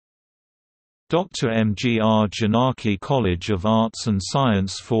Dr. MGR-Janaki College of Arts and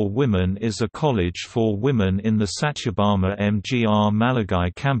Science for Women is a college for women in the Satyabama MGR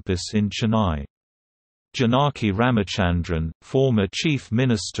Malagai campus in Chennai. Janaki Ramachandran, former Chief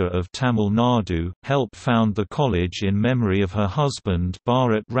Minister of Tamil Nadu, helped found the college in memory of her husband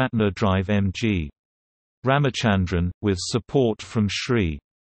Bharat Ratna Drive M.G. Ramachandran, with support from Sri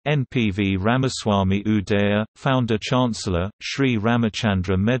NPV Ramaswamy Udaya, Founder-Chancellor, Sri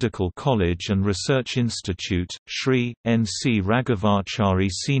Ramachandra Medical College and Research Institute, Sri N.C. Raghavachari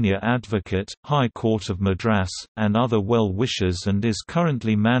Senior Advocate, High Court of Madras, and other well-wishers, and is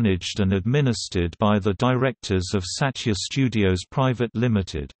currently managed and administered by the directors of Satya Studios Private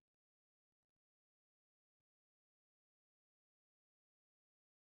Limited.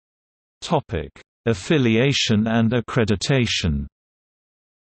 Affiliation and accreditation.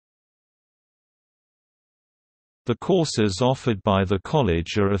 The courses offered by the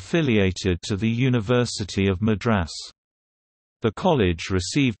college are affiliated to the University of Madras. The college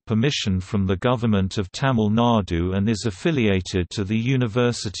received permission from the Government of Tamil Nadu and is affiliated to the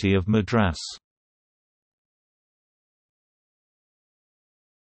University of Madras.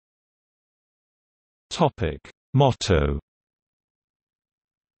 Motto.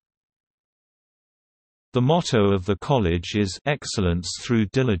 The motto of the college is "Excellence through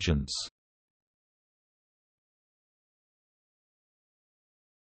Diligence."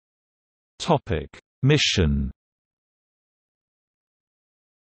 Mission.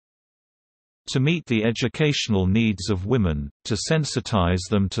 To meet the educational needs of women, to sensitize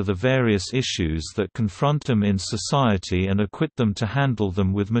them to the various issues that confront them in society and equip them to handle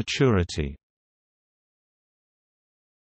them with maturity.